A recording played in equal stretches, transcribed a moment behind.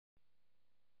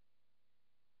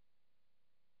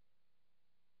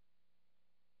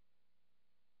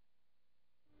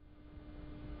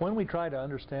When we try to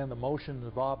understand the motion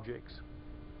of objects,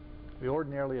 we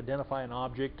ordinarily identify an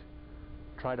object,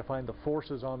 try to find the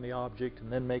forces on the object,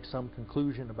 and then make some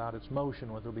conclusion about its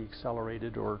motion, whether it be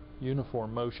accelerated or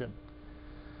uniform motion.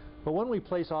 But when we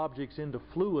place objects into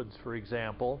fluids, for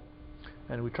example,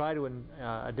 and we try to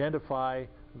identify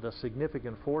the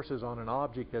significant forces on an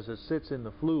object as it sits in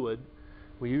the fluid,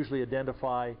 we usually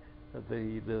identify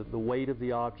the weight of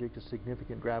the object, a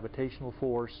significant gravitational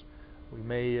force. We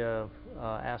may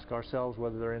ask ourselves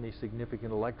whether there are any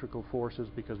significant electrical forces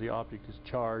because the object is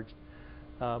charged.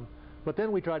 But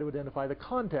then we try to identify the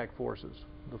contact forces,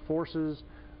 the forces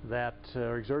that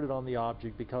are exerted on the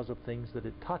object because of things that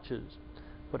it touches.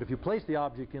 But if you place the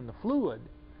object in the fluid,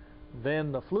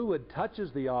 then the fluid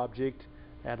touches the object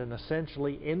at an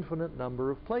essentially infinite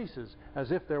number of places,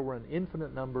 as if there were an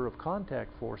infinite number of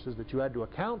contact forces that you had to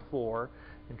account for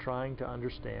in trying to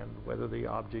understand whether the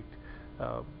object,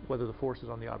 whether the forces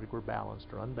on the object were balanced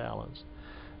or unbalanced.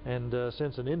 And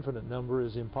since an infinite number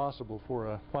is impossible for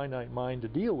a finite mind to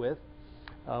deal with,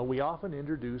 we often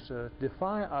introduce a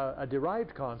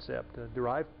derived concept,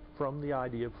 derived from the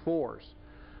idea of force,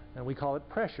 and we call it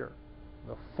pressure,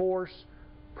 the force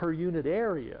per unit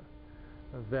area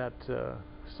that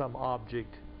some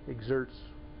object exerts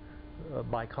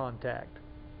by contact.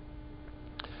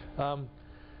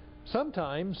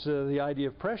 Sometimes the idea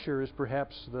of pressure is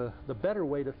perhaps the better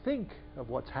way to think of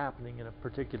what's happening in a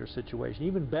particular situation,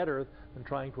 even better than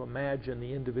trying to imagine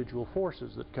the individual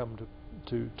forces that come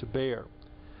to bear.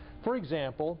 For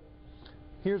example,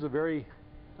 here's a very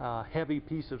heavy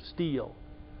piece of steel.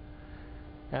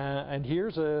 And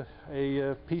here's a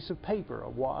piece of paper,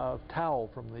 a towel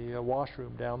from the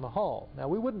washroom down the hall. Now,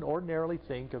 we wouldn't ordinarily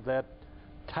think of that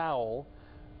towel,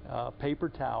 paper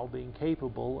towel, being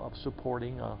capable of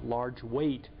supporting a large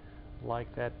weight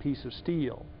like that piece of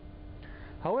steel.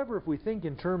 However, if we think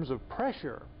in terms of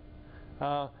pressure,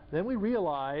 then we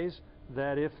realize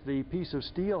that if the piece of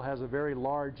steel has a very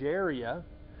large area,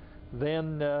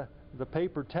 then the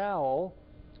paper towel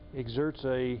exerts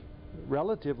a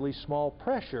relatively small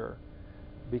pressure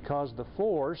because the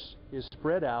force is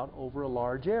spread out over a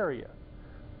large area.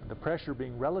 The pressure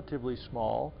being relatively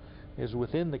small is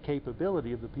within the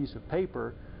capability of the piece of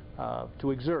paper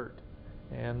to exert.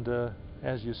 And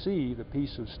as you see, the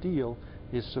piece of steel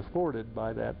is supported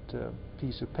by that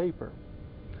piece of paper.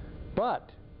 But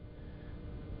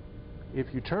if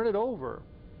you turn it over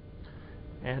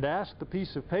and ask the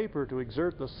piece of paper to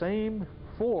exert the same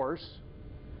force,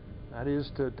 that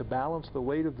is to balance the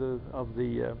weight of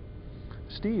the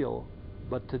steel,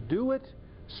 but to do it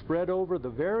spread over the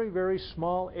very, very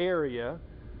small area,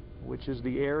 which is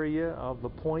the area of the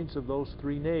points of those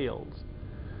three nails,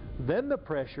 then the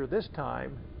pressure this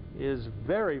time is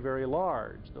very, very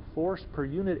large. The force per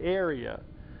unit area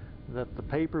that the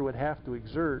paper would have to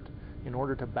exert in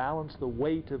order to balance the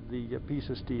weight of the piece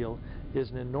of steel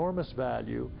is an enormous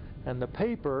value, and the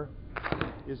paper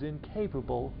is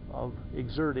incapable of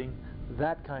exerting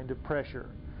that kind of pressure.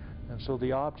 And so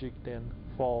the object then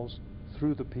falls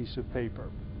through the piece of paper.